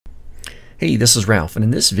Hey, this is Ralph, and in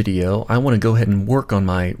this video I want to go ahead and work on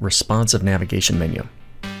my responsive navigation menu.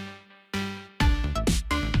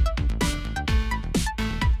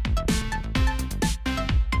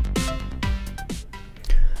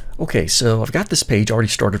 Okay, so I've got this page already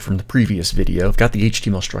started from the previous video. I've got the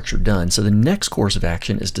HTML structure done. So the next course of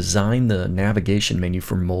action is design the navigation menu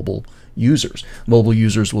for mobile users. Mobile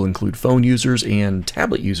users will include phone users and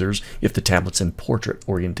tablet users if the tablet's in portrait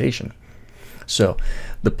orientation. So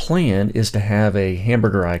the plan is to have a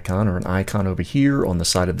hamburger icon or an icon over here on the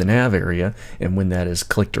side of the nav area, and when that is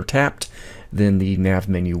clicked or tapped, then the nav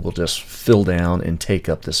menu will just fill down and take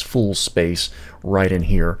up this full space right in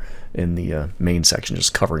here in the main section,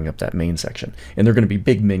 just covering up that main section. And they're going to be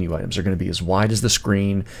big menu items. They're going to be as wide as the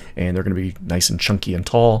screen, and they're going to be nice and chunky and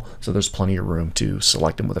tall, so there's plenty of room to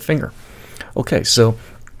select them with a finger. Okay, so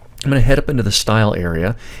I'm going to head up into the style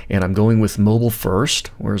area, and I'm going with mobile first.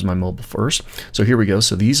 Where's my mobile first? So here we go.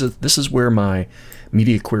 So this is where my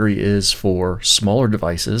media query is for smaller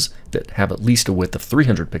devices that have at least a width of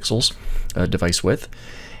 300 pixels, device width.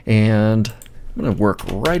 And I'm going to work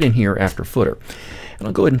right in here after footer. And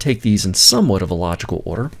I'll go ahead and take these in somewhat of a logical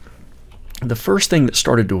order. The first thing that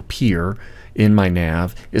started to appear in my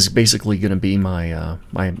nav is basically going to be my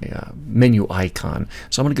menu icon.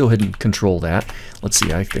 So I'm going to go ahead and control that. Let's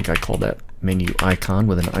see, I think I called that menu icon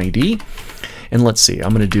with an ID. And let's see, I'm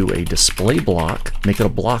going to do a display block, make it a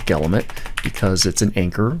block element because it's an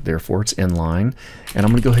anchor, therefore it's inline. And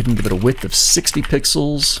I'm going to go ahead and give it a width of 60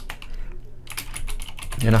 pixels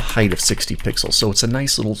and a height of 60 pixels. So it's a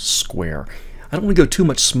nice little square. I don't want to go too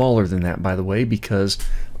much smaller than that, by the way, because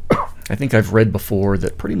I think I've read before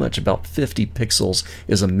that pretty much about 50 pixels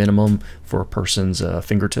is a minimum for a person's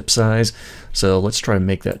fingertip size. So let's try to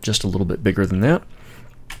make that just a little bit bigger than that.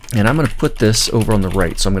 And I'm going to put this over on the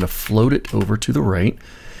right. So I'm going to float it over to the right.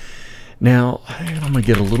 Now I'm going to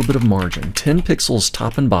get a little bit of margin. 10 pixels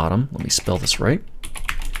top and bottom. Let me spell this right.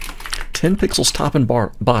 10 pixels top and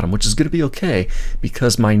bottom, which is going to be okay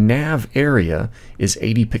because my nav area is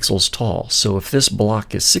 80 pixels tall. So if this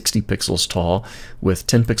block is 60 pixels tall with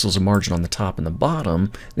 10 pixels of margin on the top and the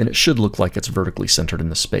bottom, then it should look like it's vertically centered in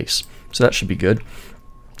the space. So that should be good.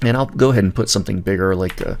 And I'll go ahead and put something bigger,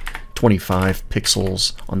 like 25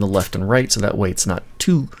 pixels on the left and right, so that way it's not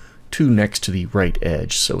too next to the right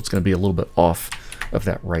edge. So it's going to be a little bit off of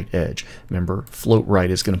that right edge. Remember, float right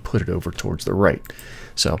is going to put it over towards the right.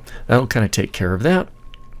 So that'll kind of take care of that.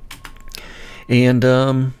 And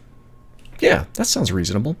yeah, that sounds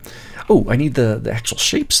reasonable. Oh, I need the actual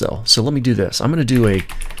shapes though. So let me do this. I'm going to do a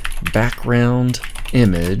background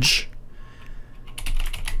image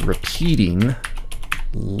repeating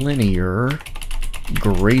linear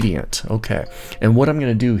gradient. Okay, and what I'm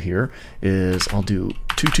going to do here is I'll do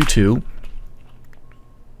 222,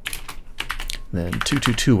 then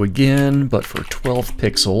 222 again, but for 12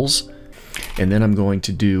 pixels. And then I'm going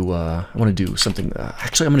to do, I want to do something,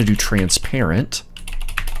 actually I'm going to do transparent.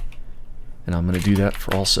 And I'm going to do that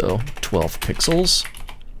for also 12 pixels.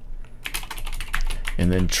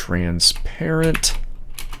 And then transparent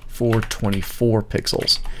for 24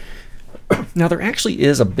 pixels. Now there actually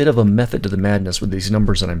is a bit of a method to the madness with these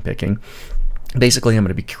numbers that I'm picking. Basically, I'm going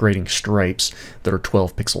to be creating stripes that are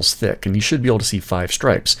 12 pixels thick, and you should be able to see 5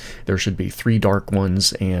 stripes. There should be 3 dark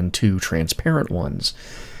ones and 2 transparent ones.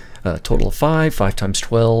 Total of 5. 5 times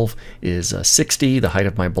 12 is 60. The height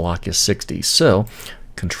of my block is 60. So,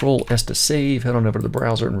 Control S to save, head on over to the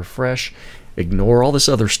browser and refresh. Ignore all this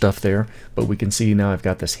other stuff there, but we can see now I've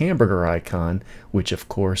got this hamburger icon, which of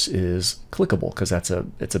course is clickable because it's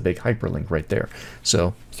a big hyperlink right there.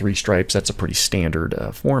 So 3 stripes, that's a pretty standard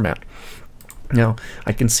format. Now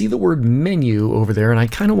I can see the word menu over there, and I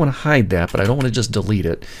kind of want to hide that, but I don't want to just delete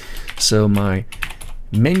it. So my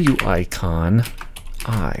menu icon,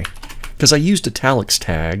 because I used italics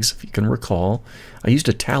tags, if you can recall, I used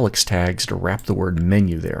italics tags to wrap the word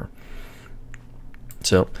menu there.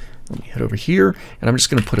 So let me head over here, and I'm just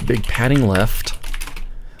going to put a big padding left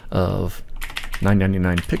of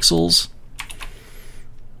 999 pixels.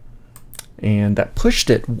 And that pushed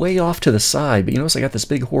it way off to the side, but you notice I got this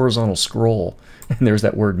big horizontal scroll, and there's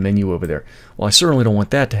that word menu over there. Well, I certainly don't want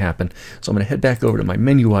that to happen, so I'm going to head back over to my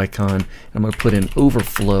menu icon, and I'm going to put in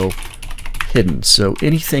Overflow Hidden. So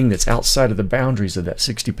anything that's outside of the boundaries of that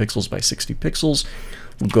 60 pixels by 60 pixels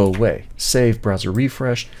will go away. Save, browser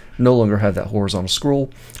refresh, no longer have that horizontal scroll.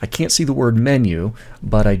 I can't see the word menu,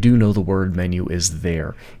 but I do know the word menu is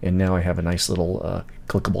there. And now I have a nice little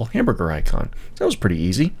clickable hamburger icon. So that was pretty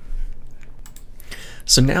easy.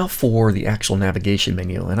 So now for the actual navigation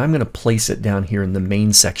menu, and I'm going to place it down here in the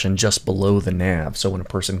main section just below the nav. So when a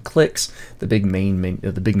person clicks, the big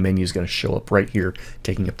menu is going to show up right here,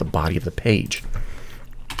 taking up the body of the page.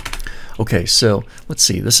 Okay, so let's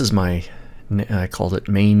see. This is my, I called it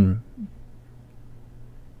main.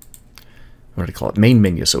 What do I call it? Main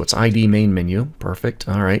menu. So it's ID main menu. Perfect.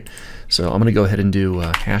 All right. So I'm going to go ahead and do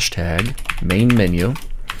hashtag main menu.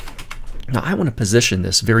 Now I want to position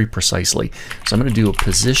this very precisely. So I'm going to do a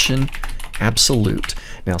position absolute.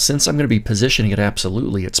 Now since I'm going to be positioning it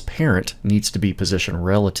absolutely, its parent needs to be position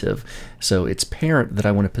relative. So its parent that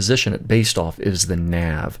I want to position it based off is the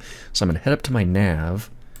nav. So I'm going to head up to my nav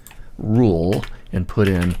rule and put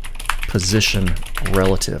in position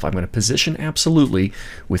relative. I'm going to position absolutely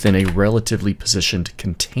within a relatively positioned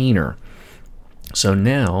container. So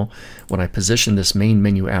now when I position this main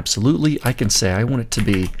menu absolutely, I can say I want it to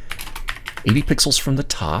be 80 pixels from the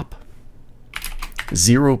top,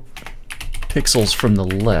 0 pixels from the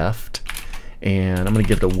left, and I'm going to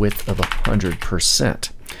give it a width of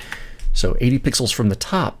 100%. So 80 pixels from the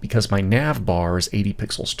top because my nav bar is 80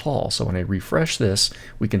 pixels tall. So when I refresh this,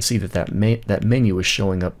 we can see that that menu is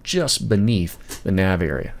showing up just beneath the nav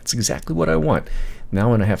area. That's exactly what I want. Now I'm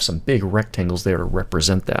going to have some big rectangles there to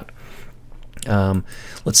represent that.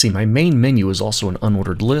 Let's see, my main menu is also an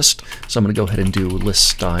unordered list, so I'm going to go ahead and do list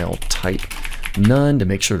style type none to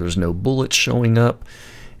make sure there's no bullets showing up.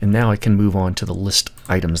 And now I can move on to the list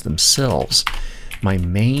items themselves. My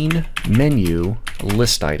main menu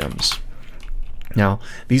list items. Now,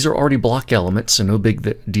 these are already block elements, so no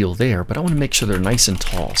big deal there, but I want to make sure they're nice and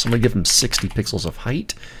tall. So I'm going to give them 60 pixels of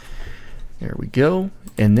height. There we go.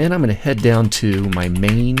 And then I'm going to head down to my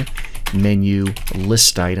main menu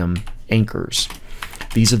list item anchors.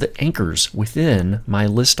 These are the anchors within my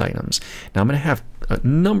list items. Now I'm going to have a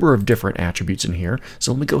number of different attributes in here,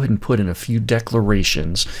 so let me go ahead and put in a few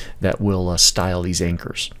declarations that will style these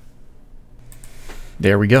anchors.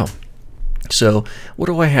 There we go. So what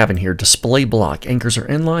do I have in here? Display block. Anchors are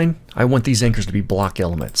inline. I want these anchors to be block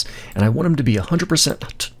elements, and I want them to be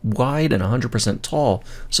 100% wide and 100% tall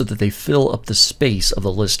so that they fill up the space of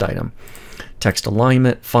the list item. Text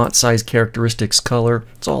alignment, font size characteristics, color,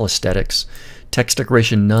 it's all aesthetics. Text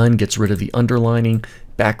decoration none gets rid of the underlining.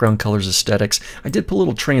 Background colors, aesthetics. I did put a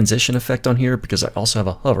little transition effect on here because I also have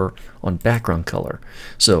a hover on background color.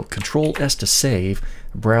 So Control S to save,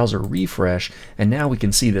 browser refresh, and now we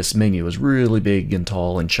can see this menu is really big and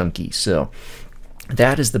tall and chunky. So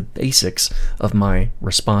that is the basics of my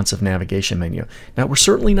responsive navigation menu. Now we're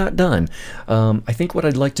certainly not done. I think what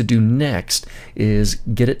I'd like to do next is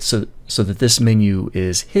get it so that this menu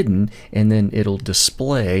is hidden and then it'll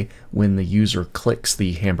display when the user clicks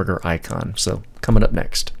the hamburger icon. So coming up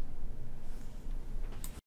next.